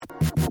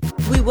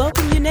We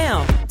welcome you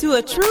now to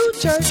A True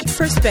Church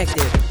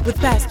Perspective with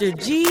Pastor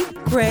G.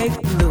 Craig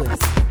Lewis.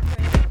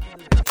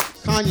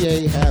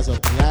 Kanye has a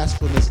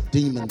blasphemous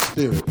demon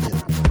spirit in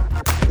him.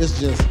 It's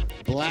just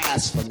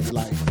blasphemy.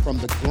 Like, from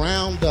the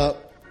ground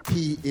up,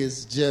 he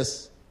is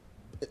just,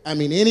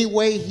 any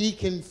way he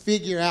can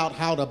figure out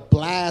how to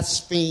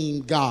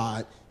blaspheme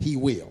God, he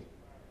will.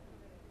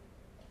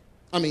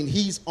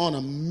 He's on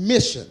a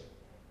mission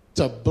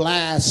to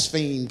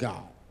blaspheme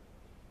God.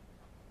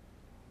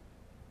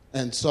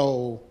 And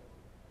so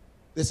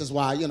this is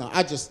why,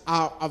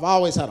 I've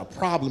always had a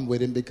problem with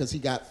him, because he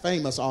got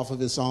famous off of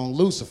his song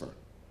Lucifer.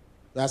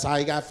 That's how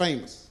he got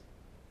famous.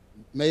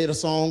 Made a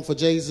song for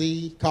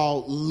Jay-Z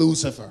called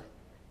Lucifer.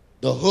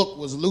 The hook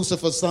was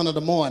Lucifer, son of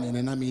the morning.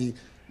 And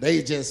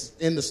they just,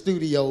 in the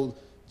studio,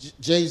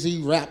 Jay-Z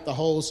rapped the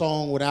whole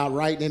song without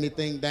writing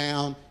anything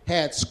down,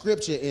 had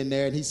scripture in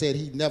there, and he said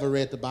he'd never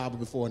read the Bible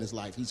before in his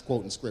life. He's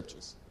quoting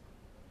scriptures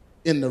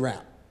in the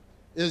rap.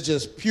 It's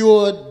just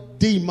pure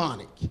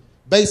demonic.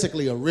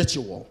 Basically a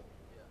ritual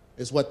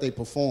is what they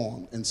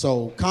perform. And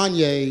so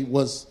Kanye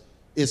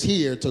is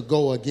here to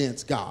go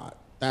against God.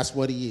 That's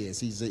what he is.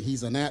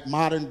 He's a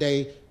modern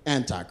day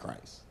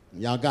Antichrist.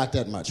 Y'all got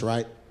that much,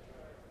 right?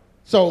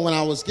 So when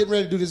I was getting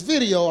ready to do this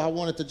video, I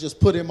wanted to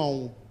just put him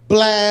on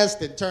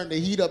blast and turn the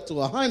heat up to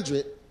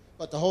 100.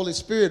 But the Holy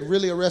Spirit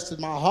really arrested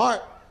my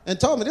heart and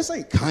told me this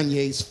ain't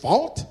Kanye's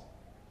fault.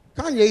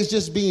 Kanye's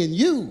just being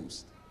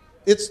used.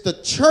 It's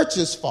the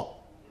church's fault.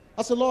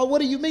 I said, Lord, what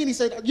do you mean? He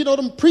said,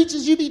 them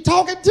preachers you be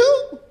talking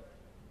to?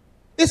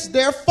 It's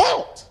their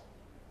fault.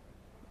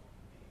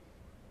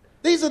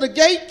 These are the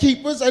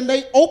gatekeepers, and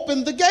they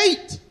opened the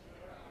gate.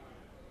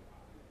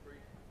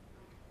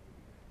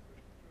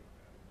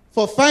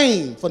 For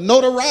fame, for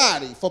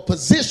notoriety, for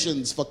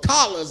positions, for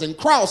collars and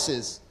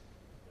crosses,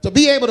 to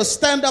be able to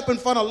stand up in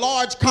front of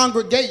large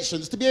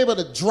congregations, to be able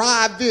to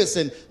drive this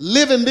and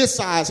live in this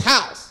size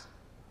house.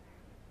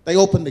 They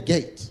opened the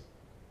gate.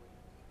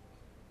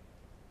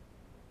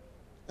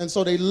 And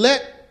so they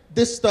let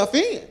this stuff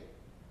in.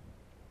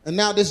 And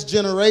now this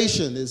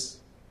generation is,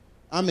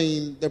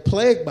 they're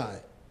plagued by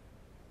it.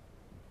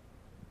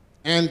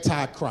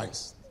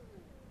 Antichrist.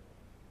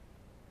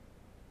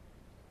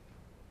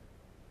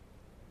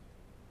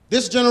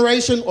 This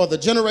generation, or the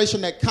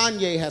generation that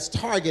Kanye has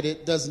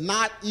targeted, does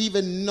not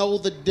even know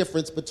the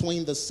difference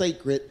between the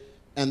sacred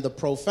and the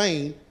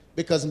profane,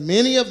 because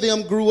many of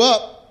them grew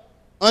up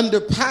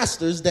under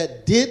pastors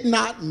that did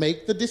not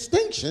make the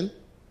distinction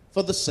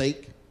for the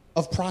sake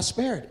of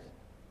prosperity.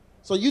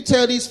 So you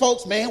tell these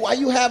folks, man, why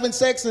you having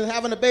sex and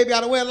having a baby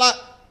out of wedlock?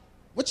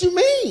 What you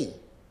mean?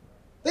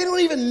 They don't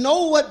even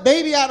know what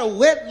baby out of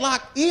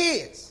wedlock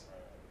is.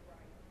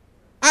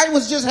 I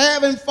was just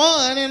having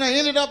fun and I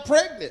ended up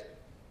pregnant.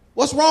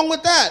 What's wrong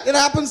with that? It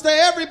happens to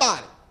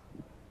everybody.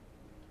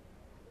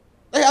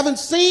 They haven't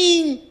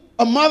seen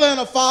a mother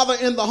and a father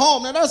in the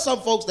home. Now, there's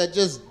some folks that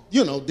just,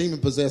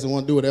 demon-possessed and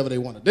want to do whatever they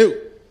want to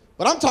do.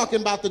 But I'm talking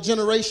about the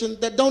generation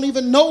that don't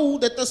even know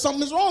that there's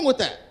something is wrong with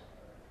that.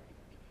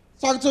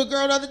 Talking to a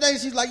girl the other day,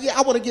 she's like, yeah,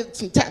 I want to get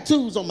some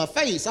tattoos on my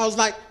face. I was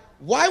like,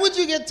 why would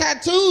you get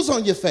tattoos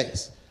on your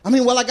face? I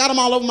got them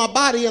all over my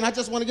body, and I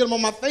just want to get them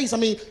on my face.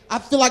 I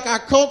feel like our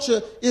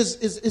culture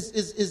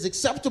is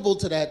acceptable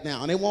to that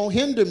now, and it won't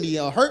hinder me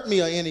or hurt me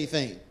or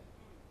anything.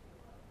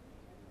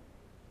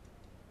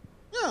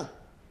 Yeah.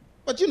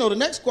 But the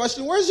next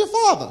question, where's your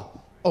father?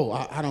 Oh,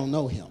 I don't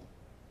know him.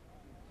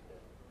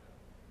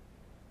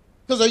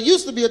 Because there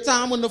used to be a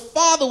time when the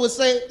father would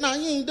say, no,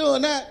 you ain't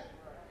doing that.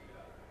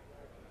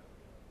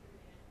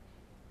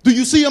 Do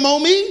you see him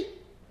on me?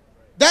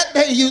 That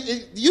day,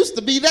 it used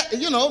to be that,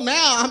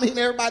 now,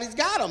 everybody's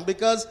got them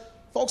because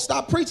folks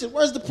stop preaching.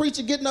 Where's the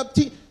preacher getting up?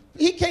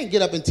 He can't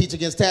get up and teach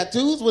against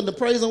tattoos when the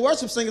praise and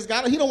worship singers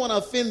got them. He don't want to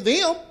offend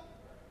them.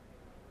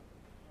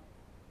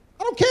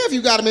 I don't care if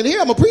you got them in here.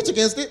 I'm going to preach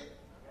against it.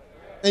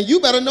 And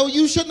you better know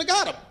you shouldn't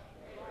have got them.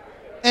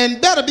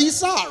 And better be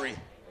sorry.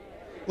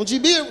 Won't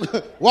you be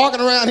walking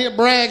around here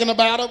bragging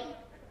about them?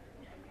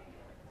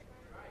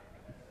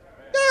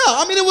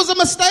 Yeah, it was a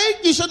mistake.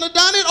 You shouldn't have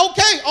done it.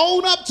 Okay,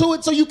 own up to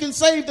it so you can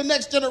save the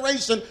next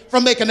generation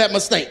from making that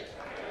mistake.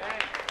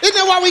 Isn't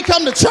that why we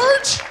come to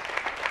church?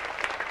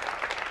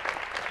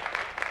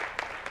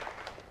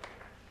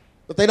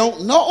 But they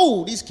don't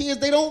know. These kids,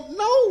 they don't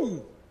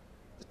know.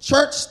 The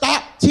church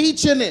stopped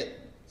teaching it.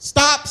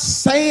 Stop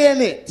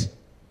saying it.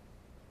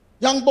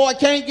 Young boy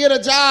can't get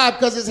a job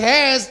because his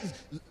hair's,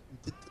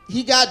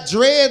 he got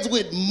dreads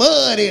with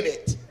mud in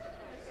it.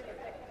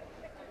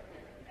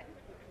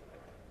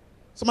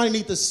 Somebody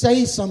needs to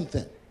say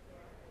something.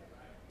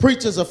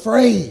 Preacher's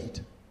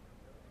afraid.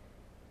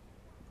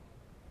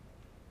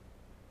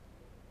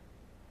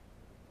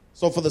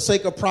 So for the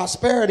sake of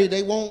prosperity,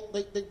 they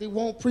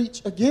won't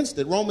preach against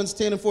it. Romans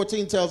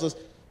 10:14 tells us,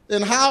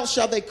 then how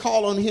shall they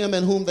call on him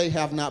in whom they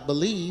have not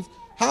believed?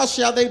 How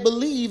shall they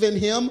believe in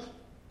him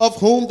of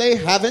whom they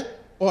haven't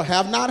or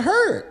have not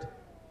heard?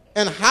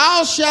 And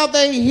how shall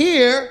they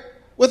hear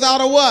without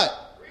a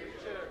what?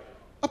 Preacher.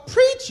 A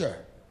preacher.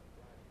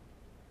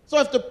 So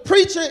if the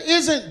preacher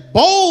isn't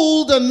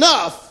bold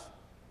enough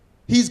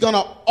He's going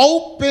to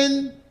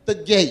open the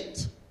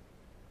gate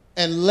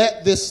and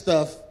let this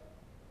stuff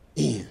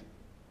in.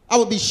 I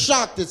would be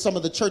shocked at some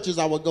of the churches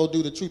I would go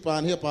do the Truth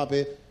Behind Hip Hop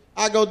in.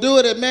 I go do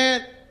it, and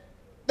man,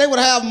 they would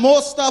have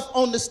more stuff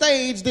on the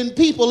stage than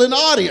people in the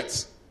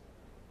audience.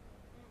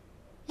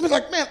 I was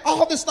like, man,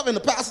 all this stuff, and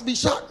the pastor be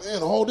shocked.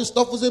 Man, all this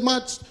stuff was in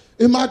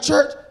my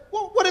church.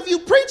 Well, what have you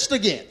preached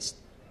against?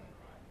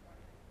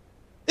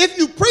 If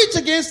you preach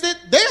against it,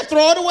 they'll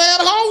throw it away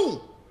at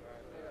home.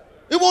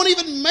 It won't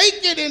even make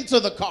it into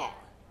the car.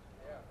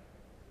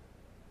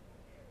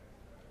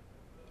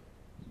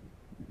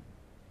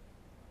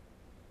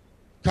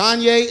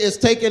 Kanye is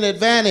taking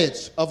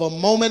advantage of a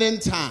moment in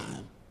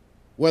time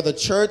where the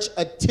church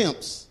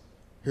attempts,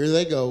 here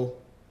they go,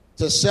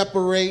 to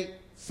separate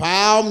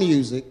foul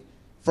music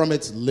from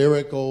its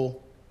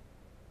lyrical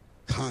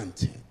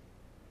content.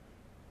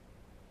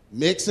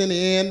 Mixing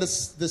in the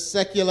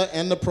secular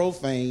and the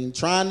profane,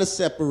 trying to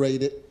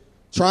separate it,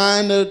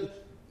 trying to,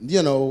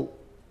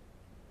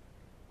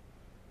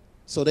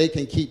 so they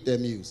can keep their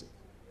music.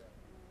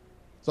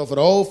 So for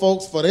the old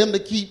folks, for them to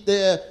keep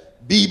their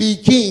B.B.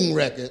 King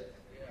record,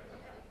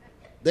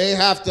 they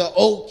have to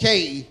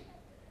okay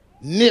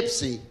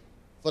Nipsey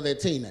for their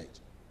teenager.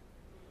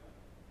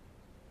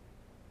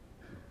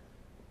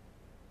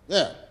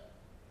 Yeah.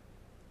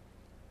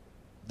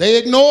 They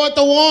ignored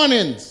the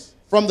warnings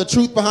from the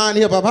Truth Behind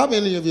Hip Hop. How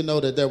many of you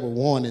know that there were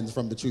warnings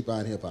from the Truth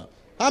Behind Hip Hop?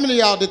 How many of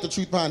y'all did the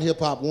Truth Behind Hip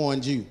Hop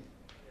warn you?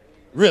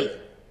 Really?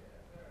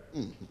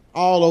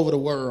 All over the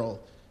world,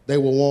 they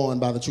were warned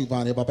by the Truth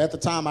Behind Hip Hop. At the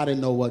time, I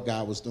didn't know what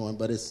God was doing,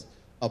 but it's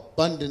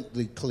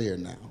abundantly clear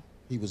now.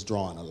 He was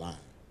drawing a line.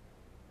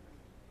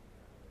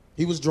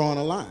 He was drawing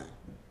a line.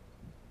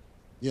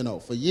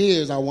 For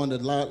years I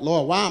wondered,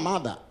 Lord, why am I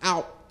the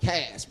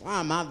outcast? Why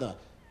am I the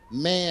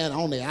man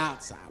on the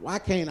outside? Why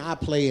can't I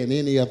play in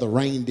any of the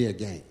reindeer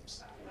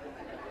games?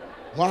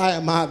 Why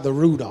am I the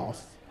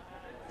Rudolph?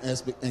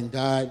 And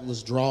God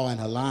was drawing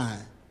a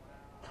line,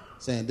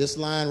 saying this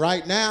line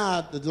right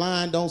now, the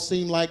line don't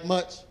seem like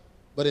much,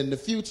 but in the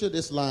future,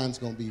 this line's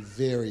going to be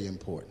very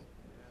important.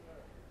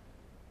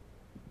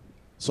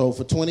 So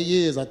for 20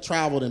 years, I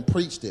traveled and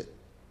preached it,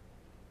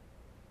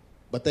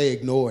 but they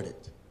ignored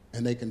it.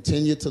 And they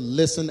continue to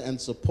listen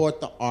and support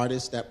the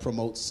artists that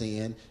promote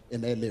sin in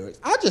their lyrics.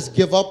 I just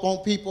give up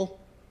on people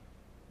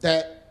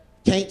that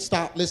can't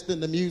stop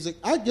listening to music.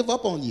 I give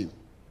up on you.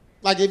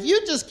 Like if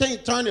you just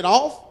can't turn it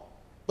off,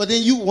 but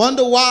then you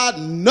wonder why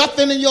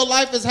nothing in your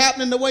life is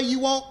happening the way you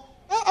want,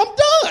 I'm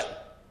done.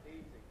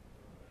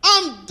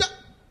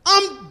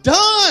 I'm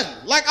done.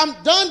 Like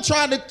I'm done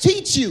trying to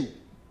teach you.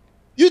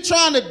 You're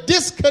trying to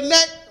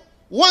disconnect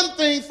one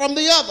thing from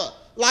the other.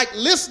 Like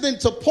listening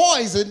to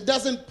poison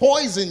doesn't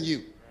poison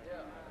you.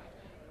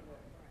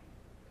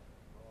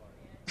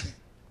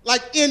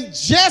 Like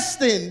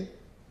ingesting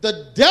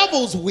the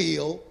devil's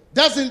will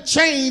doesn't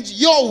change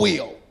your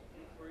will.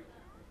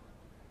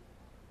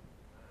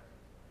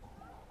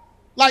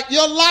 Like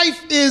your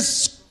life is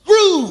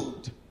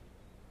screwed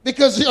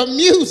because your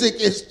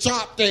music is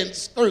chopped and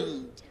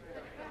screwed.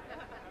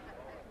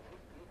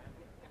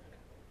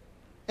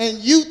 And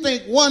you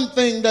think one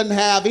thing doesn't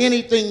have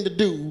anything to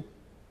do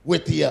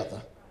with the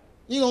other.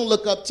 You're going to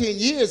look up 10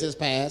 years has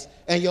passed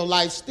and your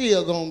life's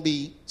still going to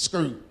be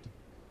screwed.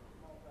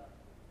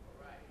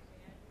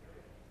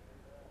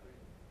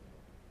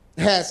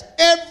 Look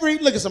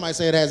at somebody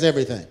say it has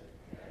everything.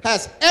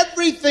 Has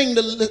everything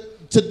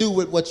to do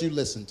with what you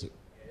listen to.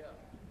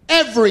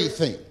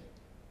 Everything.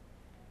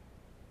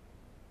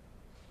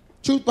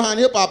 Truth Behind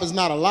Hip Hop is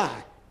not a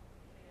lie.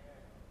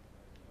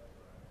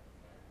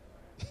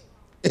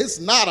 It's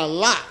not a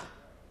lie.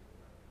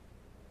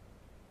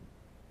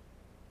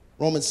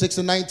 Romans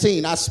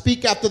 6:19, I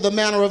speak after the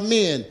manner of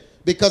men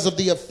because of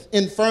the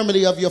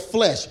infirmity of your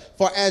flesh.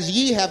 For as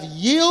ye have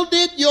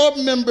yielded your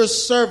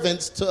members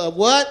servants to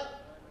what?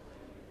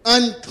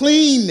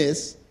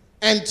 Uncleanness,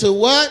 and to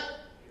what?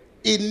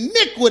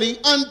 Iniquity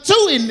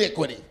unto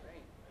iniquity.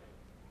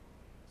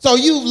 So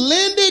you've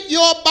lended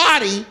your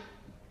body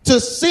to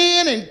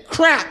sin and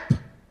crap.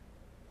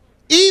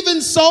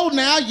 Even so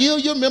now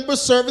yield your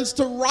members servants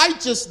to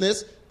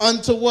righteousness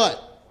unto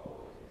what?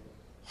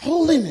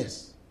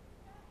 Holiness.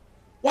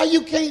 Why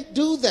you can't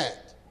do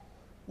that?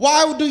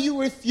 Why do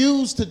you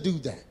refuse to do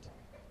that?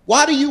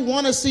 Why do you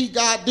want to see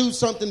God do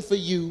something for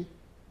you,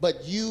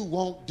 but you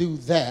won't do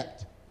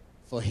that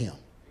for him?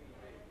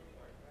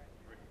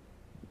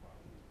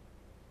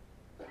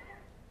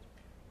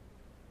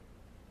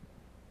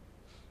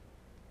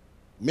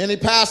 Many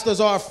pastors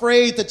are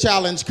afraid to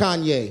challenge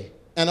Kanye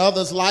and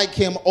others like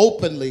him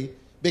openly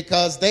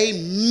because they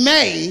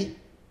may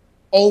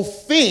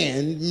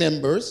offend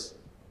members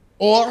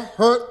or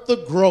hurt the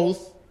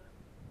growth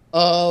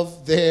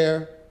of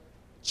their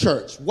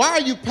church. Why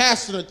are you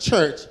pastoring a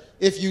church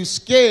if you're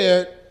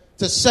scared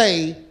to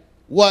say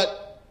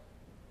what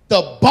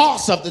the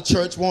boss of the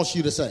church wants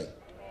you to say?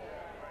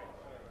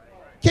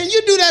 Can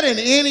you do that in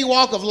any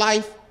walk of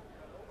life?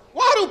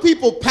 Why do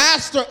people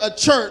pastor a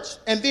church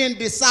and then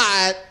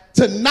decide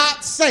to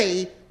not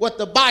say what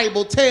the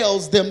Bible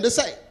tells them to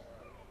say?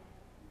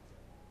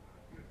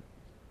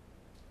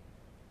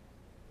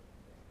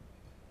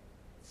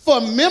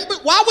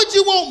 Why would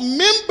you want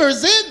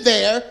members in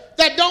there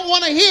that don't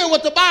want to hear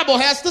what the Bible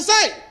has to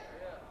say?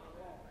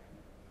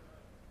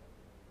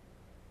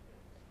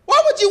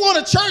 Why would you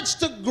want a church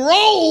to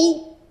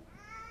grow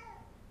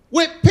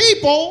with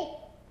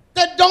people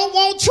that don't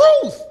want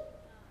truth?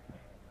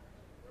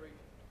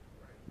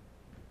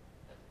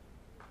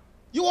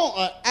 You want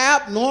an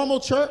abnormal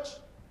church?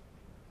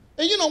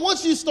 And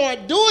once you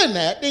start doing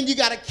that, then you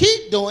got to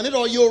keep doing it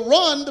or you'll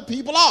run the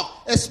people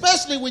off,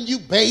 especially when you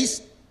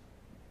base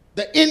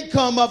the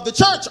income of the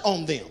church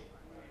on them.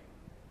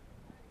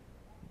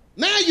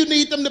 Now you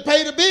need them to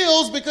pay the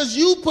bills because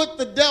you put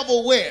the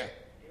devil where?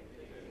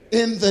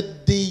 In the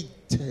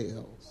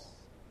details.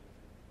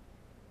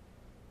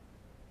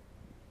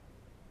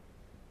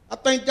 I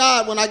thank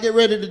God when I get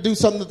ready to do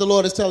something that the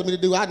Lord is telling me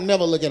to do, I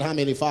never look at how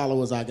many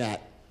followers I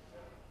got.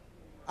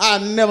 I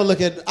never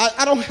look at,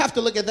 I don't have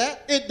to look at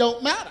that. It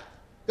don't matter.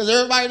 Because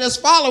everybody that's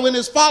following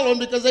is following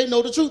because they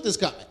know the truth is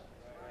coming.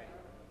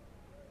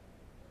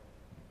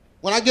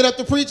 When I get up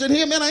to preach in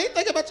here, man, I ain't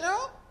thinking about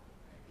y'all.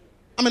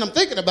 I mean, I'm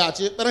thinking about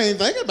you, but I ain't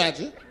thinking about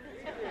you.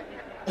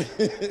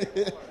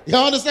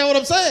 Y'all understand what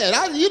I'm saying?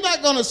 You're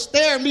not going to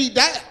stare me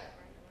down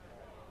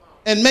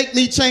and make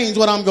me change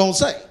what I'm going to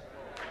say.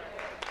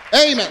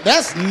 Amen.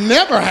 That's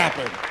never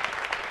happened.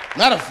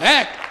 Matter of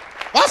fact,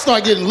 if I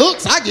start getting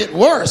looks, I get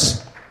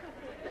worse.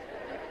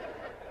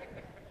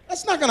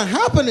 That's not going to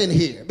happen in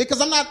here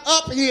because I'm not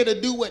up here to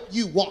do what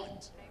you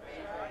want.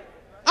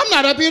 I'm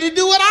not up here to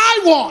do what I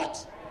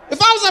want.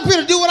 If I was up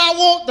here to do what I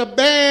want, the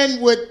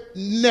band would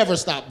never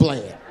stop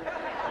playing.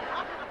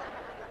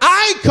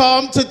 I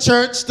come to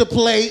church to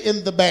play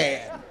in the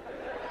band.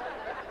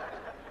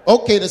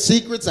 Okay, the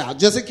secret's out.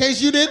 Just in case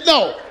you didn't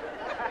know.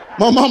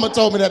 My mama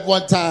told me that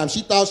one time.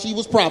 She thought she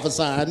was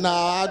prophesying.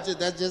 No,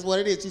 that's just what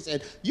it is. She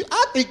said,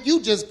 I think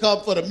you just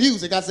come for the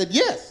music. I said,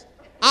 yes,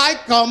 I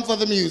come for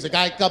the music.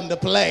 I come to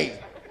play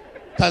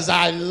because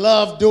I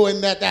love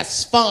doing that.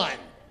 That's fun.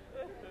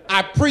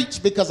 I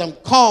preach because I'm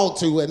called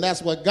to, and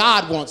that's what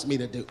God wants me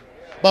to do.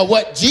 But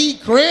what G.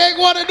 Craig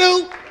want to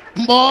do,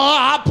 boy,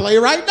 I'll play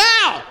right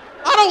now.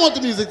 I don't want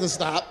the music to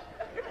stop.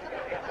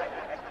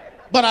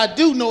 But I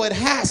do know it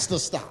has to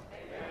stop.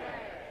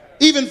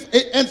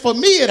 And for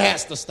me, it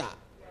has to stop.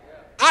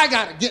 I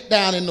got to get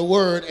down in the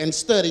Word and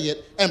study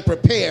it and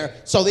prepare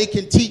so they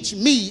can teach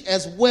me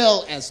as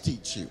well as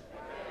teach you.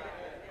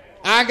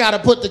 I got to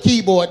put the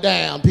keyboard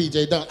down,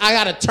 PJ Dunn. I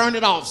got to turn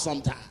it off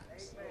sometimes.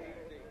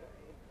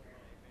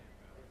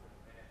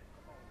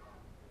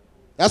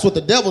 That's what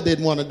the devil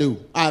didn't want to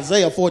do.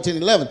 Isaiah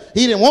 14:11.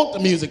 He didn't want the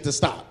music to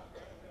stop.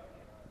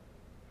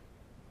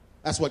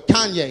 That's what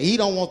Kanye, he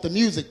don't want the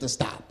music to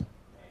stop.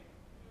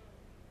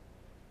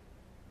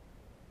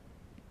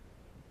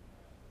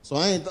 So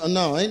ain't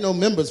no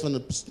members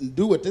finna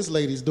do what this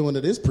lady's doing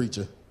to this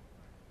preacher.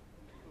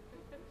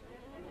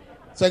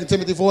 2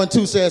 Timothy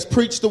 4:2 says,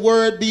 preach the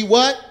word, be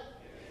what?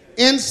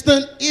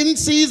 Instant, in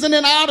season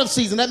and out of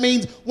season. That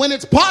means when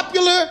it's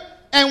popular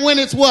and when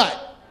it's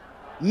what?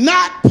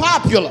 Not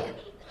popular.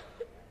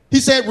 He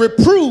said,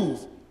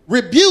 reprove,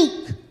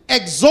 rebuke,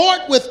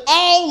 exhort with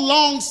all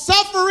long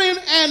suffering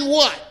and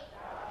what?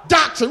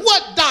 Doctrine.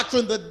 What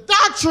doctrine? The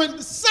doctrine,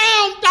 the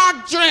sound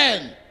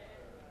doctrine.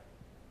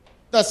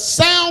 The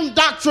sound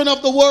doctrine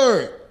of the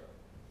word.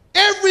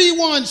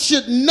 Everyone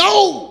should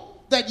know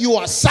that you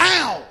are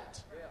sound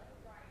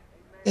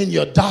in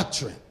your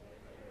doctrine.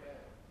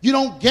 You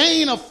don't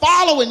gain a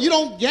following. You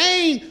don't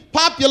gain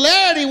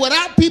popularity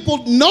without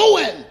people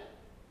knowing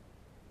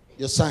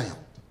you're sound.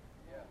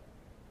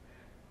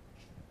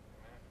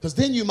 Because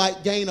then you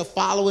might gain a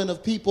following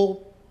of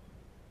people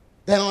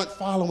that aren't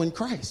following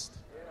Christ.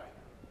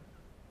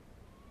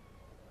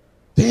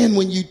 Then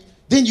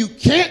you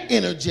can't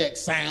interject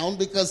sound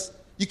because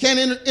you can't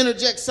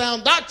interject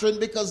sound doctrine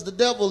because the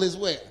devil is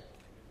where?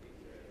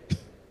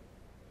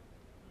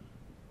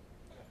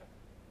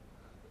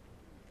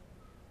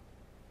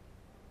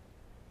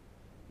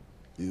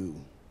 You.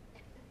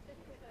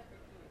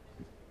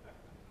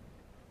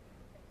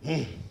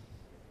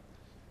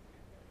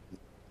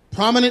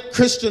 Prominent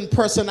Christian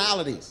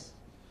personalities.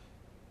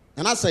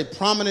 And I say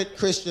prominent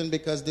Christian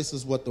because this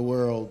is what the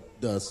world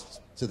does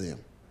to them.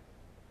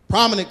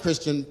 Prominent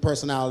Christian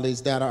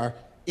personalities that are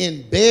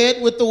in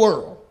bed with the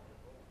world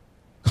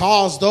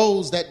cause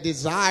those that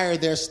desire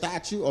their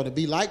statue or to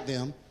be like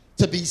them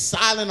to be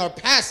silent or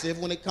passive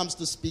when it comes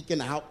to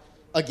speaking out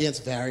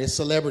against various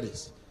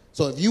celebrities.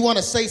 So if you want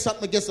to say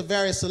something against a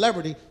various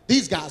celebrity,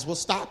 these guys will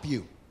stop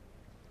you.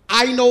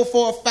 I know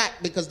for a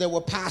fact because there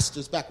were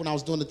pastors back when I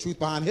was doing the Truth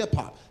Behind Hip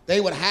Hop. They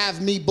would have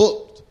me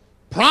booked.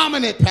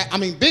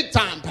 Big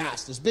time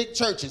pastors, big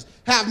churches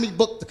have me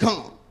booked to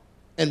come.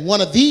 And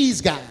one of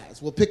these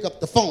guys will pick up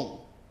the phone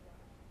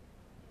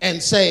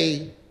and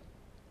say,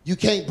 you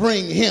can't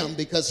bring him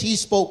because he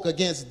spoke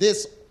against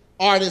this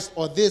artist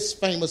or this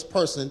famous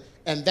person,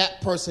 and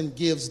that person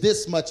gives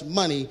this much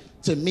money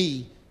to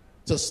me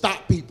to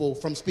stop people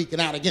from speaking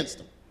out against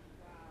him.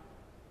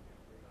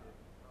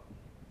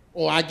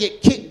 Or I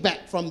get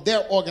kickback from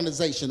their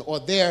organization or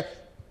their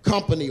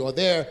company or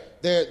their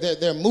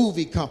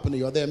movie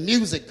company or their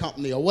music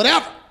company or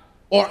whatever.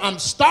 Or I'm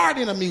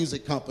starting a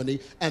music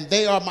company and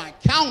they are my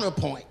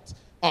counterpart.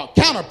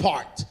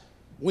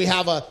 We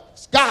have a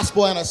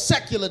gospel and a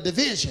secular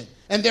division,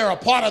 and they're a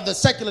part of the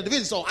secular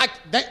division. So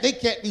they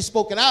can't be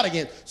spoken out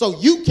against. So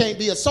you can't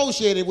be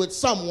associated with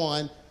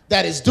someone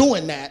that is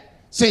doing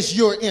that since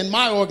you're in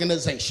my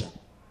organization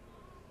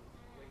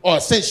or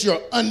since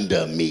you're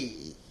under me.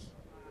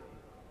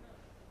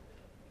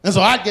 And so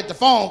I get the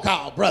phone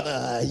call,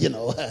 brother,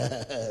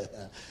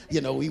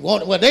 we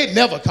want, well, they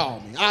never call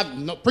me.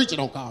 Preacher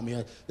don't call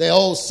me. Their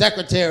old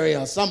secretary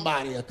or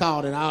somebody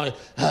called and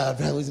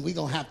brother, we're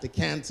going to have to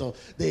cancel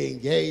the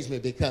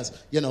engagement because,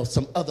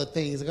 some other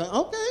things. Okay,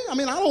 I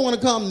don't want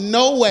to come,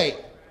 no way.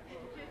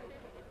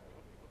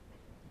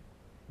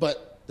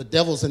 But the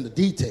devil's in the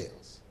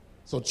details,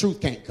 so truth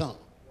can't come.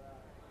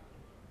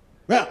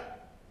 Yeah.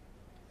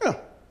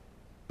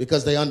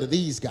 Because they're under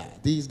these guys.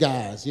 These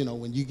guys,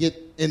 when you get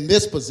in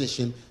this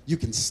position, you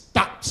can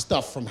stop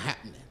stuff from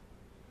happening.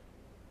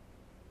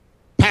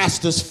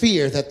 Pastors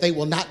fear that they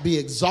will not be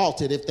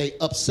exalted if they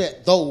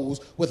upset those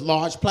with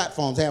large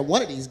platforms. I had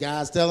one of these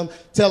guys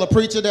tell a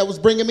preacher that was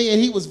bringing me,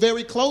 and he was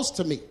very close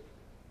to me.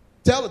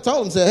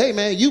 Told him, said, hey,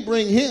 man, you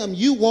bring him,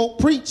 you won't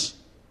preach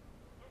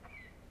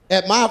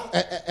at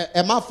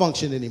my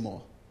function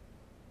anymore.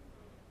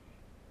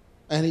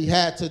 And he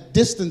had to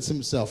distance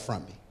himself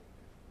from me.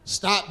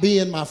 Stop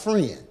being my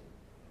friend,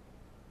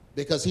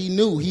 because he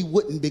knew he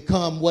wouldn't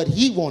become what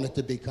he wanted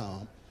to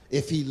become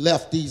if he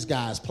left these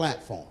guys'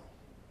 platform.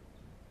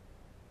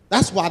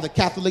 That's why the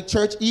Catholic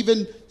Church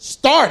even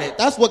started.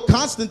 That's what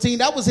Constantine,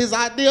 that was his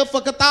idea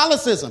for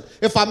Catholicism.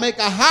 If I make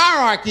a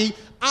hierarchy,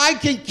 I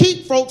can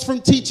keep folks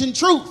from teaching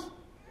truth,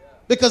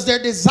 because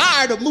their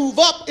desire to move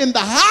up in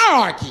the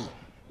hierarchy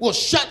will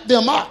shut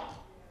them up.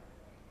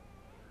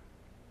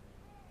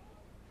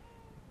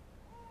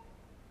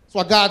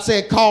 That's why God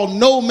said, call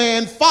no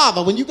man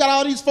father. When you got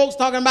all these folks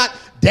talking about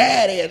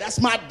daddy, that's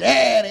my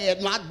daddy,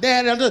 and my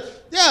daddy.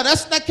 Yeah,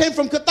 that came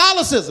from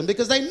Catholicism,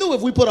 because they knew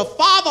if we put a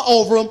father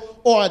over them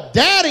or a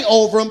daddy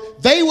over them,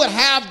 they would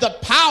have the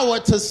power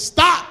to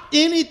stop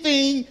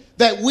anything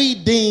that we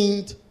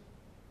deemed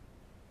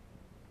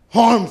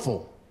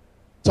harmful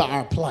to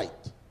our plight.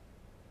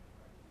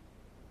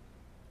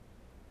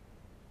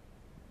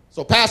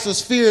 So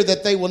pastors fear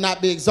that they will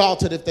not be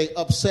exalted if they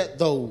upset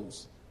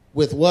those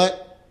with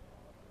what?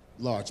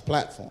 Large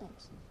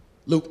platforms.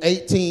 Luke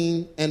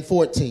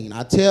 18:14.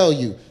 I tell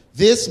you,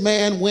 this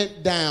man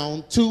went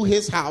down to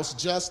his house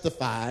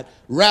justified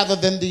rather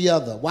than the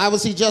other. Why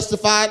was he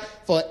justified?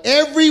 For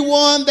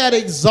everyone that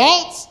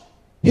exalts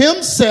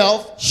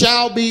himself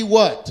shall be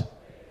what?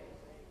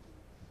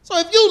 So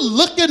if you're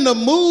looking to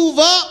move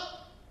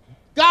up,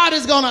 God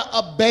is going to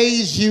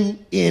abase you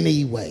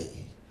anyway.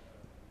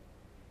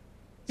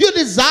 You're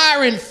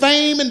desiring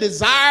fame and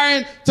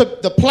desiring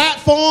the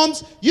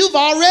platforms, you've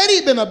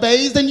already been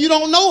abased and you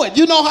don't know it.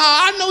 You know how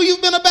I know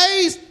you've been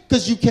abased?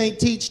 Because you can't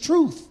teach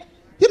truth.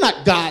 You're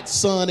not God's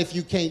son if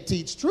you can't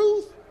teach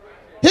truth.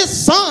 His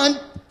son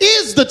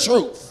is the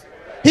truth.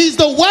 He's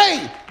the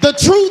way, the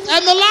truth,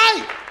 and the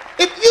light.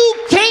 If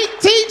you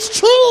can't teach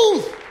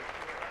truth,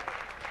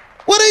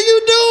 what are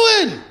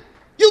you doing?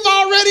 You've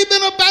already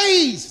been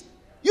abased.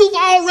 You've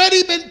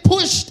already been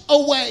pushed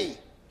away.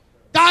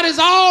 God has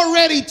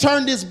already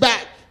turned his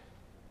back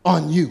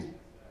on you,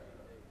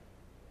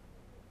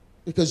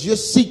 because you're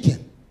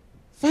seeking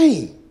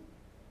fame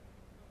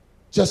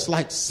just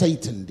like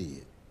Satan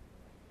did.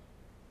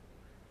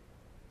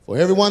 For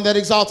everyone that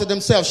exalted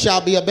himself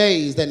shall be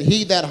abased, and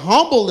he that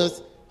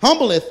humbleth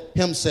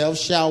himself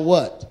shall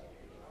what?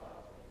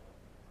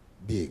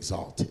 Be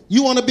exalted.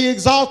 You want to be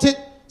exalted?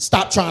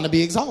 Stop trying to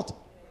be exalted.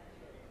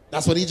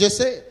 That's what he just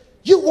said.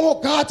 You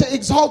want God to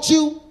exalt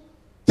you?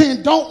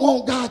 Then don't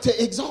want God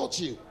to exalt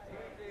you.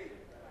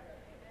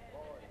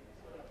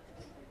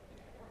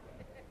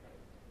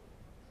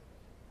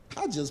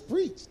 I just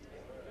preached.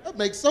 That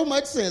makes so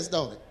much sense,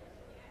 don't it?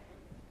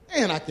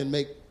 And I can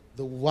make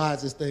the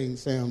wisest thing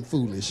sound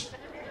foolish.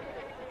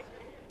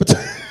 But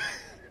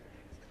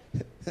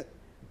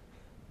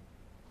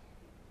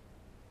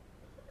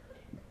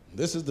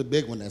this is the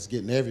big one that's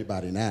getting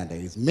everybody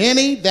nowadays.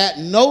 Many that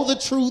know the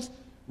truth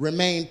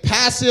remain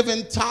passive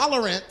and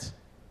tolerant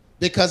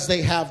because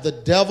they have the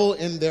devil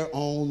in their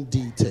own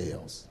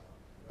details.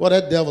 Well,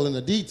 that devil in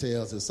the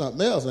details is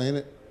something else, ain't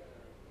it?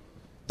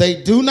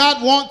 They do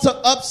not want to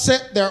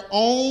upset their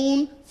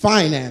own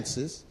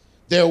finances,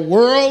 their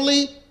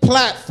worldly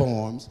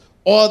platforms,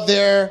 or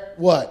their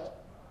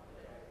what?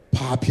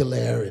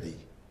 Popularity.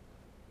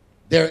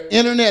 Their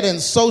internet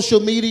and social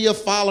media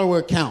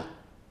follower count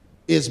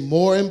is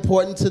more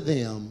important to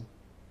them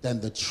than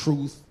the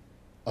truth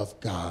of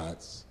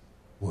God's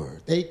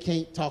word. They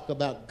can't talk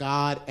about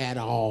God at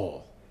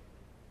all.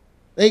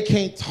 They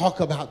can't talk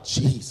about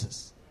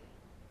Jesus.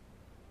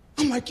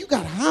 I'm like, you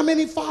got how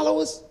many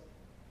followers?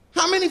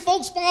 How many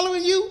folks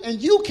following you?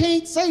 And you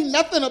can't say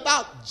nothing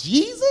about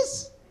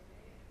Jesus?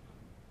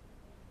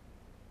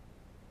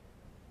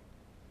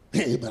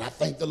 But I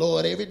thank the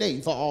Lord every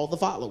day for all the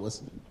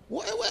followers.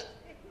 What?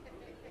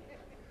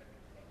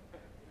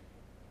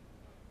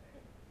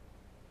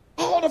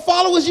 All the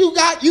followers you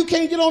got, you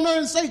can't get on there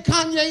and say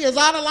Kanye is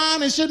out of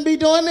line and shouldn't be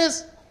doing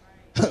this?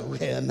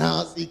 Well,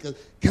 now see, because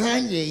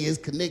Kanye is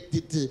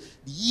connected to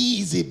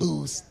Yeezy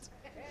Boost.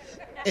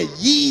 And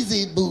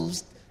Yeezy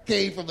Boost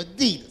came from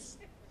Adidas.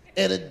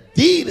 And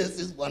Adidas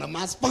is one of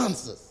my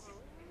sponsors.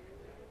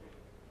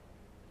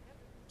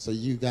 So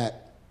you got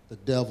the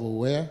devil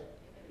where?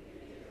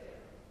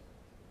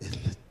 In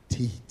the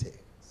details.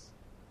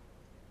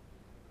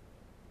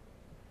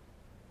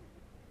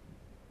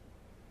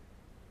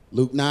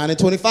 Luke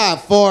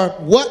 9:25. For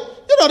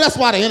what? That's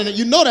why the internet,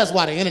 that's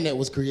why the internet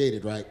was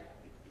created, right?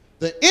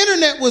 The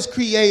internet was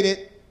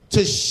created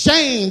to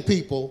shame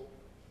people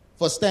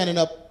for standing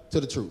up to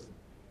the truth,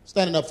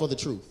 standing up for the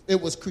truth. It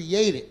was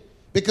created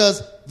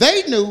because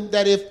they knew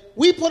that if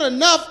we put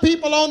enough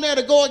people on there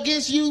to go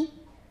against you,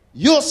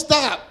 you'll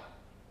stop.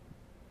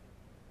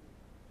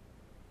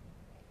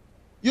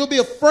 You'll be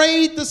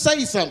afraid to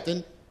say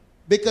something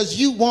because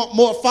you want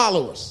more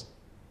followers.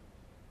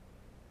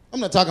 I'm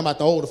not talking about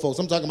the older folks.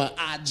 I'm talking about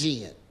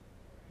IGN,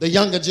 the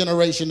younger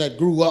generation that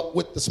grew up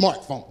with the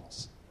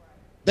smartphones.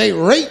 They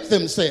rate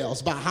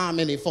themselves by how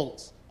many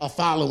folks are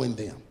following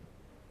them.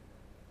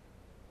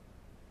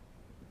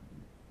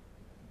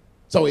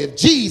 So if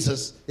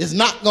Jesus is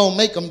not going to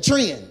make them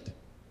trend,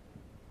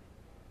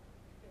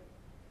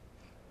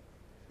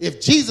 if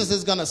Jesus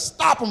is going to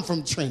stop them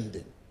from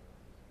trending,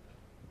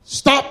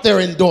 stop their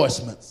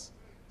endorsements,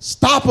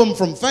 stop them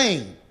from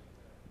fame,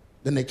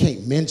 then they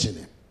can't mention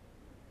him.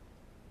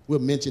 We'll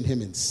mention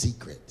him in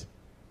secret.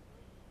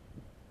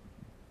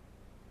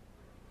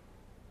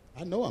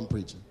 I know I'm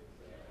preaching.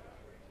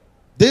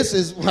 This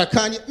is why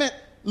Kanye, man,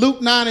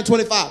 Luke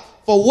 9:25.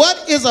 For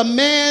what is a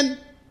man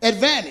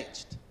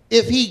advantaged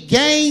if he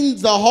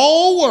gains the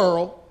whole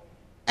world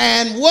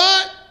and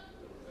what?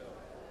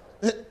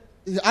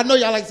 I know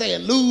y'all like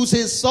saying lose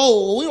his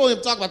soul. We don't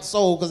even talk about the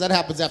soul because that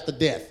happens after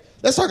death.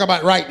 Let's talk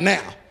about right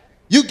now.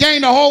 You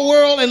gain the whole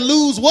world and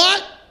lose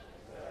what?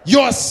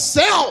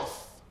 Yourself.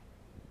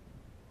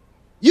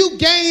 You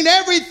gained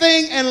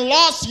everything and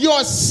lost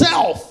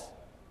yourself.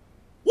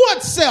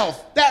 What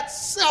self? That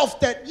self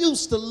that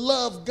used to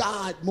love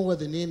God more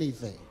than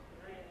anything.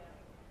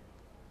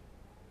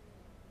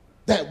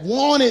 That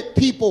wanted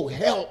people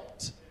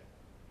helped,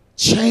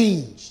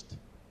 changed.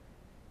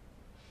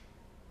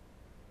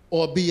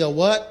 Or be a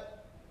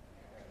what?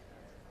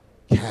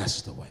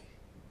 Castaway.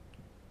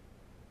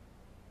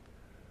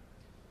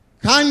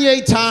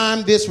 Kanye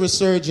timed this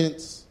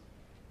resurgence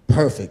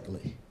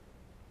perfectly.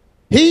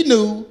 He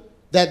knew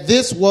that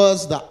this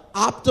was the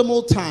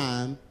optimal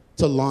time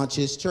to launch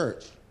his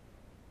church.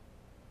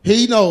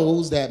 He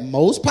knows that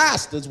most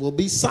pastors will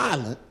be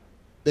silent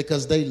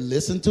because they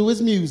listen to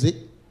his music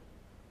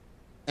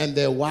and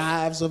their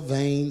wives are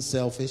vain,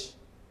 selfish,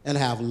 and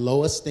have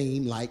low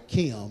esteem like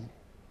Kim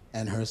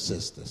and her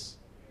sisters.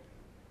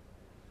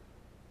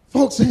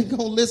 Folks ain't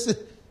gonna listen.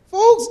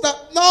 Folks,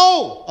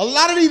 no. A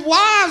lot of these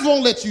wives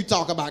won't let you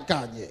talk about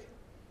Kanye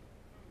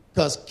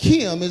because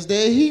Kim is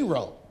their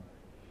hero.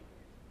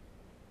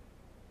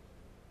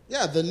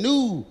 Yeah, the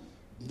new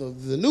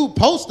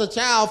poster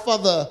child for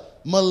the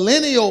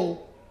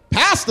millennial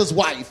pastor's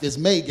wife is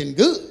Megan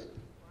Good.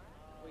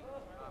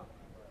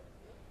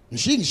 And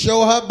she can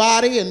show her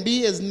body and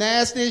be as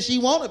nasty as she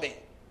want to be.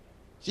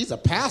 She's a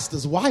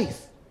pastor's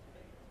wife.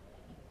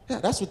 Yeah,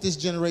 that's what this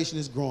generation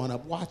is growing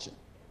up watching.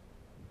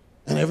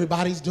 And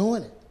everybody's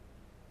doing it.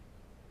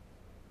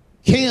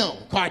 Kim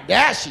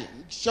Kardashian,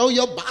 show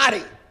your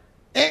body.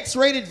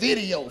 X-rated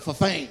video for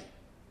fame.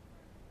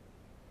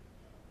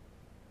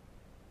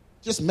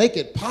 Just make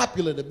it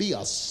popular to be a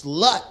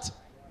slut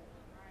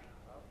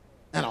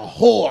and a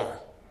whore.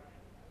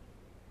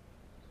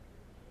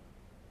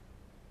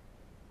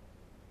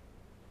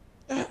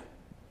 Yeah.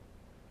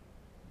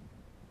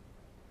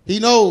 He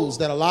knows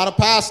that a lot of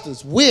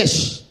pastors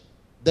wish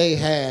they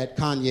had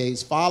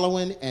Kanye's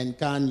following and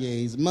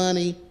Kanye's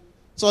money,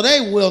 so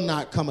they will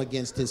not come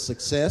against his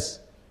success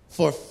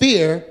for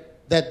fear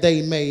that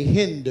they may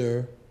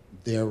hinder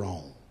their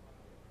own.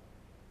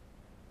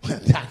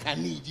 Doc, I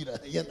need you to,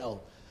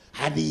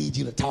 I need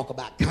you to talk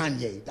about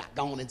Kanye. Doc,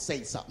 go on and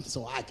say something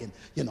so I can,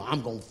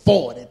 I'm going to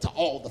forward it to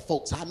all the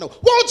folks I know.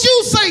 Won't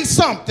you say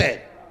something?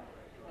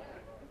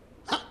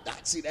 Doc,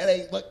 see, that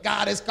ain't what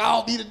God has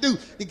called me to do.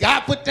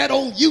 God put that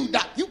on you,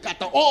 Doc. You got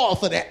the oil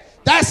for that.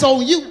 That's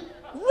on you.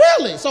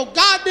 Really? So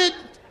God didn't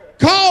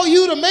call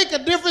you to make a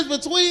difference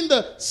between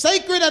the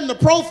sacred and the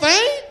profane?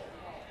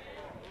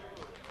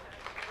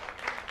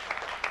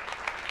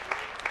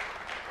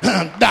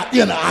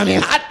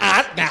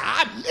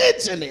 I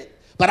mention it,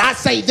 but I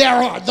say there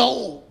are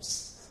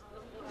those.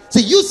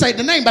 See, you say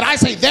the name, but I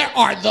say there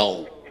are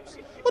those.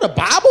 Well, the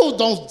Bible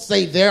don't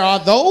say there are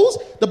those.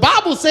 The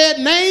Bible said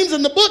names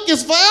in the book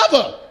is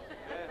forever.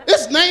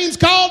 It's names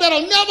called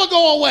that'll never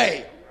go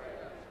away.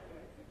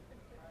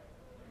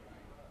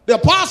 The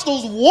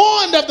apostles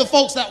warned of the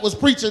folks that was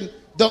preaching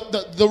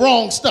the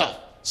wrong stuff.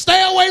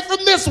 Stay away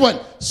from this one.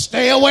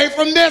 Stay away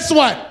from this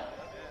one.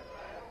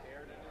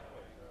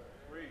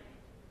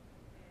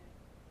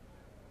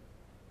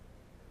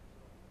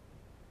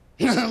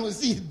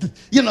 See,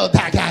 you know,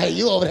 that guy,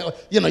 you over there,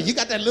 you know, you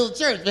got that little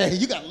church, man.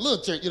 You got a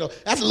little church, you know.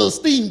 That's a little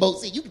steamboat.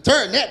 See, you can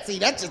turn that. See,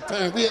 that just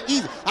turned real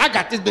easy. I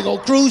got this big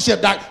old cruise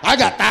ship, doc. I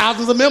got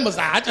thousands of members.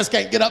 I just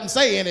can't get up and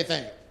say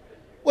anything.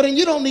 Well, then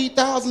you don't need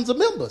thousands of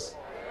members.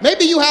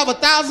 Maybe you have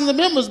 1,000 of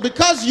members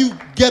because you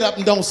get up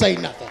and don't say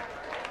nothing.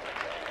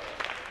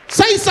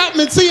 Say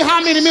something and see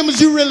how many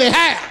members you really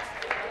have.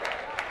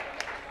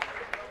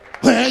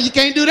 Well, you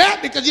can't do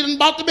that because you done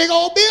bought the big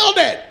old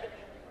building.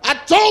 I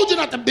told you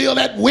not to build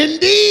that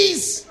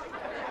Wendy's.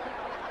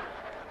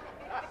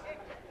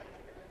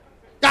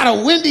 Got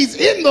a Wendy's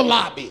in the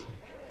lobby.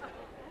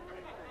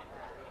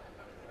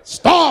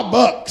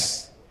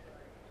 Starbucks.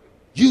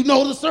 You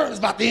know the service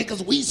about the end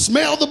because we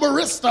smell the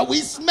barista. We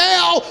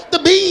smell the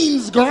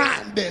beans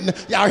grinding.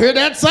 Y'all hear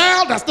that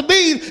sound? That's the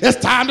beans. It's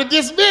time to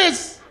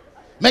dismiss.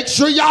 Make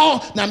sure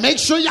y'all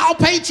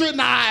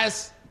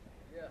patronize.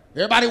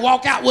 Everybody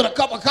walk out with a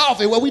cup of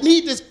coffee. Well, we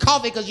need this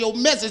coffee because your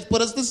message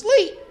put us to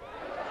sleep.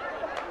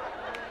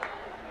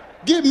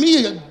 Give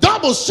me a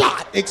double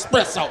shot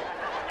espresso.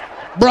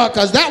 Bruh,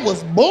 because that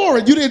was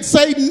boring. You didn't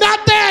say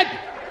nothing.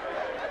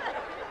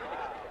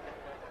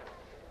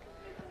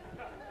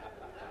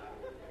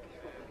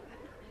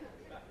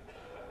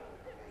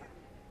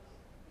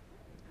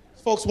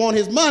 Folks want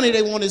his money,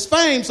 they want his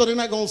fame, so they're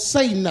not going to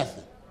say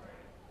nothing.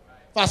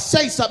 If I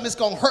say something, it's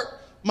going to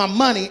hurt my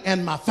money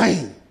and my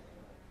fame.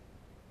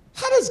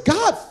 How does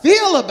God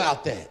feel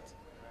about that?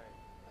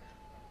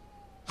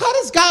 How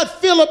does God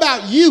feel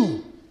about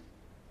you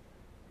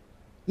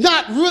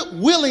not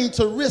willing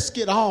to risk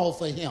it all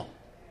for him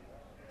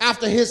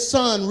after his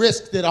son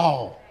risked it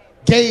all,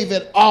 gave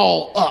it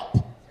all up,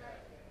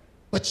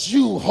 but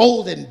you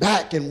holding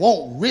back and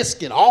won't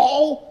risk it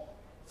all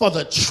for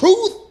the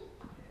truth?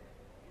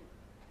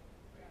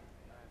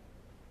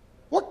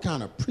 What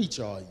kind of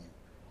preacher are you?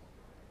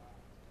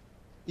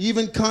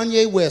 Even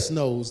Kanye West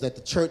knows that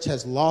the church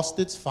has lost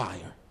its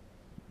fire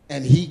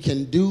and he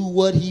can do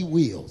what he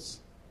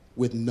wills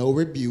with no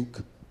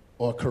rebuke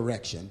or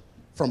correction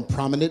from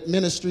prominent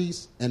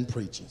ministries and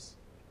preachers.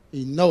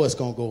 He knows it's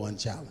going to go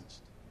unchallenged.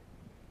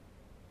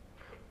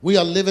 We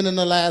are living in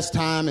the last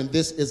time, and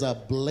this is a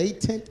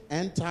blatant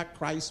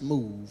antichrist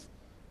move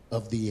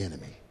of the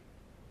enemy.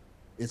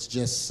 It's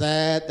just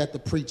sad that the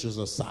preachers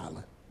are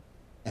silent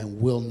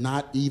and will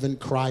not even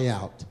cry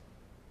out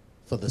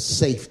for the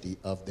safety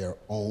of their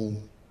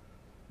own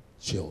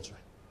children.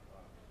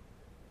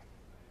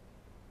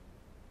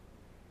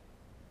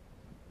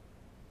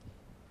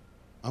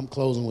 I'm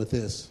closing with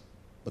this,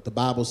 but the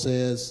Bible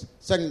says,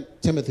 2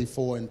 Timothy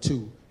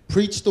 4:2,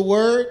 preach the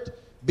word,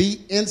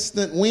 be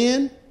instant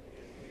when?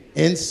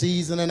 In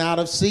season and out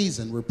of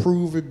season.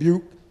 Reprove,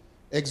 rebuke,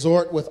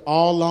 exhort with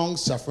all long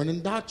suffering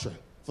and doctrine.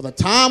 For the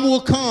time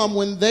will come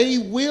when they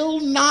will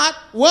not,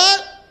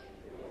 what?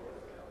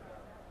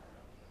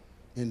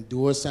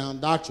 Endure sound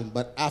doctrine,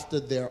 but after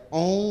their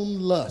own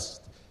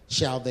lust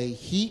shall they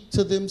heap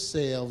to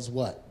themselves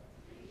what?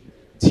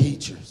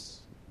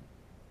 Teachers,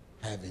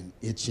 having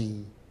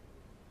itching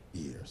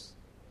ears.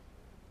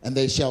 And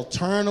they shall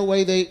turn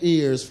away their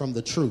ears from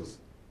the truth,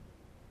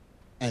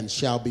 and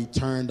shall be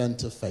turned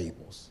unto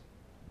fables.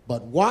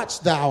 But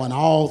watch thou in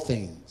all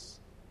things,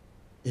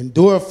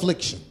 endure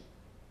affliction,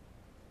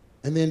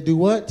 and then do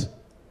what?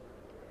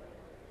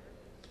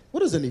 What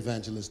does an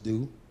evangelist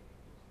do?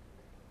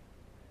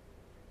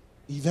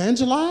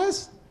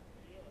 Evangelize?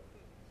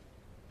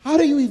 How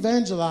do you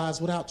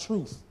evangelize without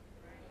truth?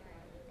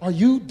 Are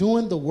you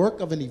doing the work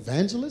of an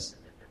evangelist?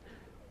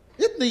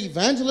 Isn't the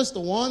evangelist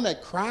the one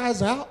that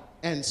cries out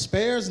and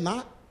spares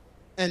not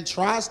and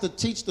tries to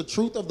teach the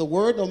truth of the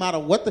word no matter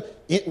whether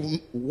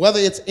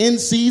it's in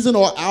season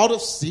or out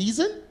of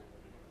season?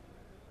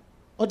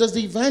 Or does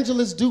the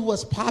evangelist do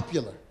what's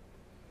popular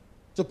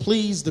to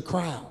please the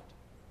crowd?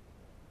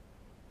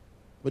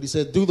 But he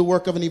said, do the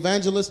work of an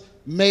evangelist,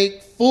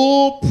 make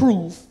full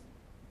proof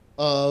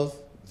of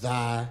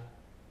thy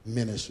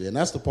ministry. And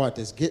that's the part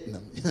that's getting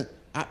them.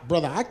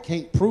 Brother, I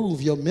can't prove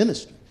your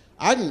ministry.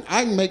 I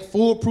can make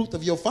full proof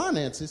of your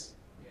finances,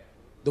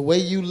 the way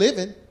you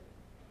living,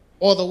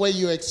 or the way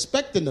you're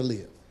expecting to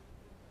live.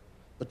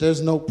 But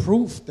there's no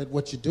proof that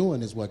what you're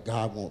doing is what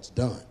God wants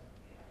done.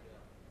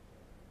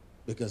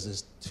 Because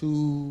there's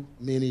too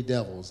many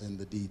devils in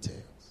the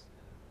details.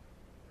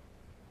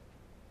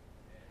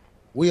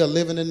 We are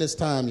living in this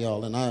time,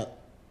 y'all, and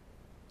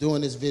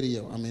doing this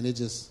video,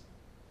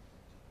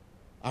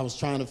 I was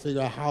trying to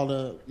figure out how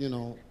to,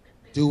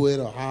 do it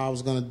or how I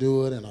was going to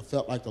do it, and I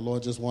felt like the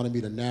Lord just wanted me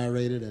to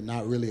narrate it and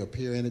not really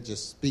appear in it,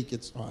 just speak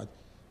it. So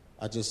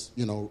I just,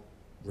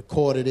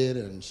 recorded it,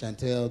 and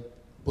Chantel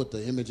put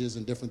the images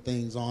and different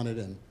things on it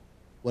and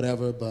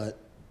whatever, but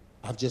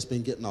I've just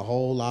been getting a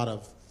whole lot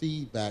of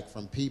feedback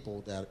from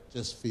people that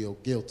just feel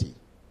guilty.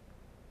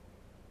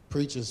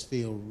 Preachers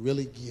feel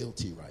really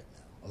guilty right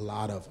now, a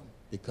lot of them,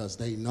 because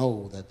they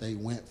know that they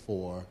went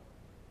for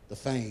the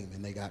fame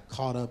and they got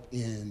caught up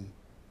in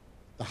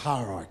the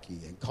hierarchy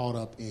and caught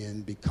up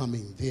in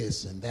becoming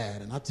this and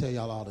that. And I tell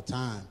y'all all the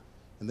time,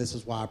 And this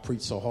is why I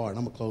preach so hard.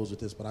 I'm going to close with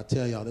this, but I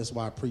tell y'all, this is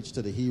why I preach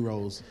to the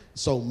heroes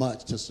so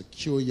much, to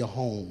secure your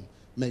home.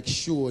 Make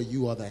sure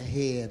you are the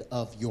head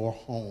of your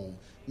home.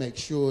 Make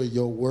sure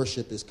your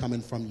worship is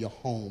coming from your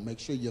home. Make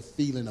sure your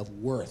feeling of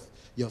worth,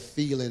 your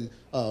feeling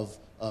of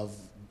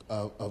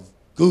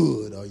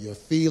good, or your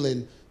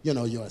feeling,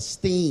 your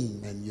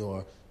esteem and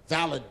your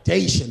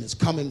validation is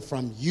coming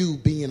from you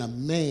being a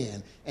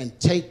man and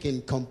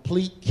taking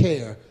complete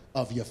care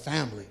of your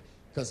family.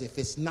 Because if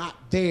it's not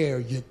there,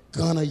 you're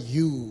going to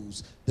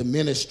use the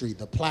ministry,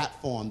 the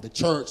platform, the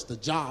church, the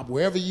job,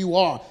 wherever you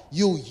are,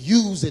 you'll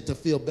use it to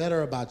feel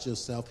better about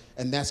yourself,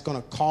 and that's going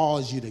to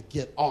cause you to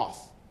get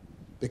off.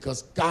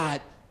 Because God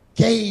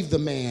gave the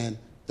man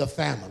the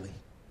family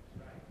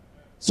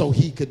so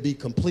he could be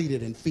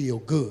completed and feel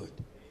good.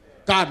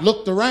 God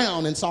looked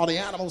around and saw the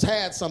animals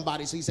had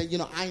somebody, so he said,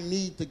 I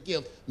need to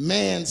give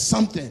man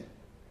something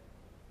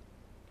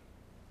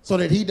so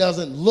that he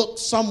doesn't look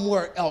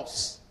somewhere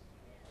else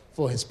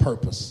for his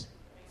purpose,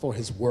 for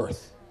his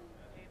worth.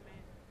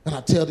 And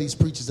I tell these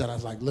preachers that I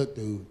was like, look,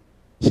 dude,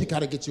 you got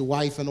to get your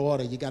wife in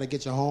order. You got to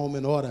get your home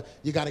in order.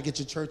 You got to get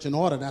your church in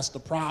order. That's the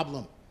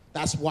problem.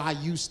 That's why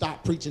you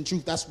stop preaching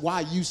truth. That's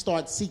why you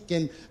start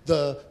seeking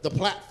the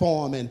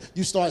platform, and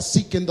you start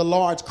seeking the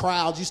large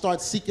crowds. You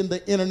start seeking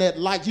the internet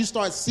likes. You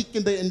start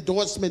seeking the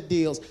endorsement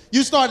deals.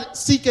 You start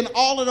seeking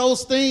all of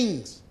those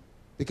things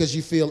because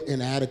you feel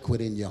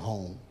inadequate in your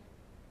home.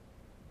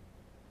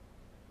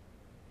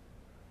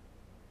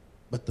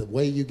 But the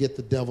way you get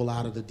the devil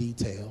out of the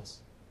details,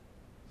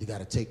 you got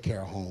to take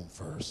care of home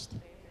first.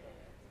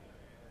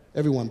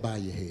 Everyone bow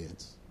your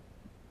heads.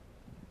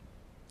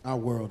 Our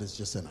world is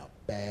just in a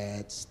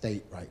bad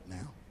state right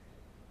now.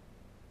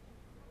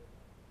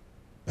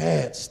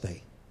 Bad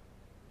state.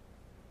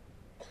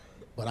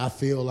 But I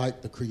feel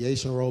like the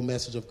creation role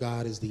message of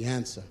God is the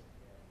answer.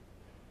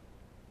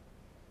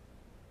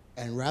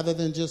 And rather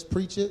than just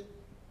preach it,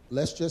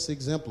 let's just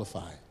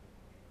exemplify it.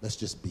 Let's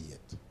just be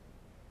it.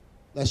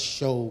 Let's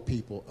show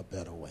people a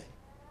better way.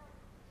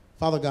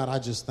 Father God, I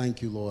just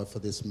thank you, Lord, for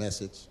this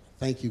message.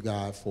 Thank you,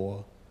 God,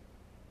 for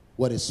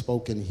what is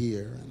spoken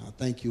here. And I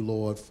thank you,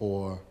 Lord,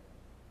 for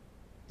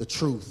the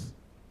truth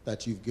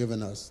that you've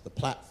given us, the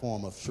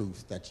platform of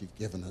truth that you've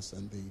given us,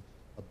 and the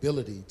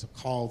ability to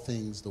call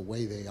things the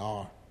way they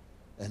are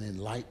and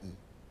enlighten,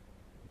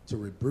 to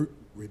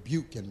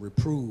rebuke and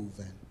reprove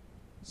and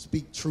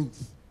speak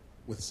truth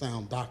with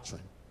sound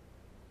doctrine.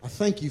 I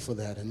thank you for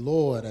that. And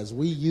Lord, as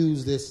we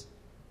use this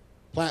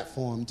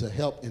platform to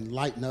help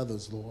enlighten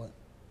others, Lord,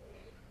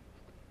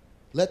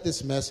 let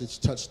this message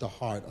touch the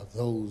heart of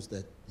those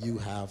that you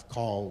have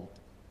called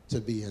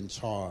to be in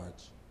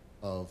charge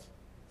of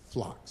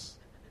flocks.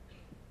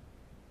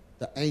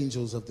 The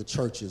angels of the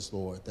churches,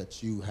 Lord,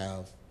 that you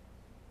have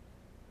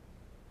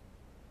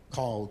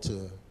called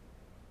to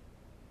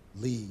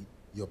lead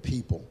your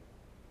people.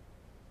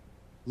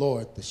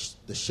 Lord,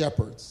 the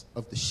shepherds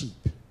of the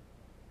sheep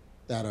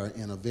that are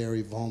in a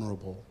very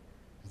vulnerable,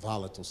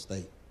 volatile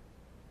state.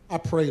 I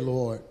pray,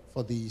 Lord,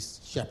 for these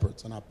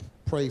shepherds, and I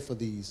pray for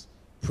these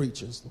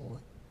preachers, Lord,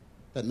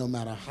 that no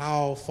matter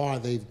how far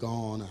they've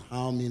gone or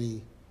how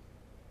many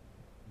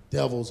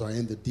devils are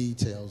in the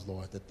details,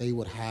 Lord, that they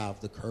would have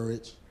the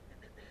courage,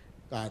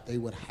 God, they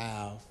would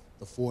have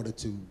the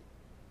fortitude,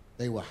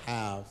 they will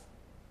have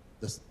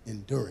the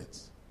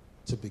endurance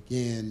to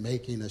begin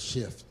making a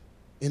shift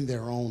in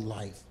their own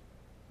life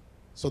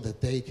so that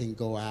they can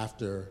go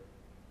after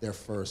their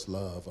first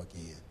love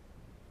again,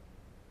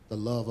 the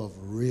love of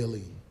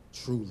really,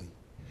 truly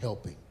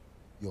helping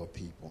your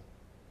people.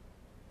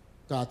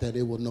 God, that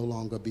it will no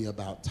longer be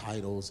about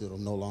titles. It will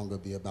no longer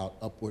be about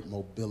upward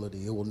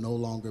mobility. It will no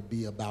longer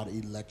be about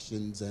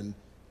elections and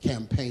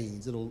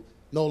campaigns. It will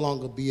no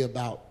longer be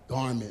about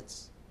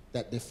garments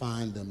that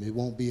define them. It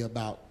won't be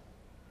about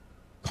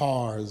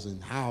cars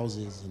and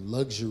houses and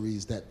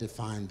luxuries that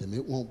define them.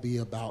 It won't be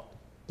about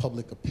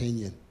public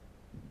opinion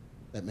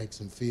that makes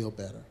them feel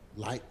better,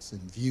 likes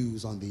and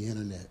views on the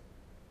internet.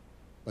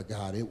 But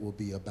God, it will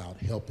be about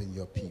helping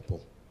your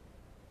people.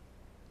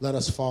 Let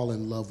us fall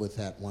in love with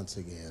that once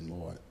again,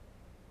 Lord,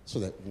 so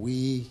that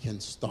we can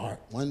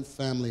start one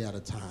family at a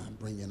time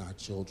bringing our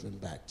children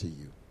back to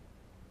you.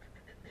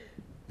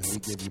 And we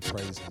give you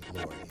praise and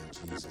glory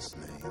in Jesus'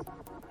 name.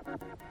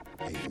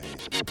 Amen.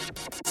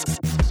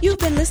 You've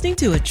been listening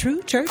to A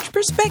True Church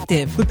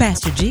Perspective with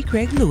Pastor G.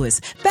 Craig Lewis,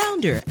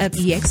 founder of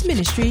EX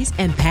Ministries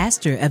and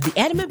pastor of the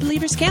Adamant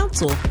Believers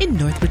Council in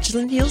North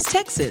Richland Hills,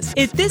 Texas.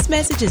 If this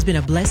message has been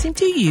a blessing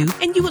to you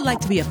and you would like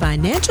to be a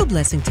financial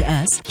blessing to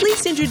us, please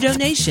send your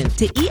donation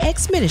to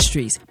EX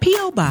Ministries,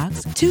 P.O.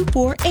 Box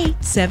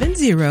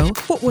 24870,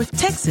 Fort Worth,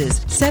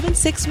 Texas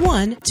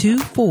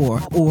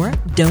 76124, or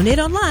donate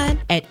online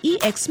at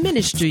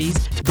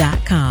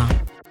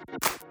exministries.com.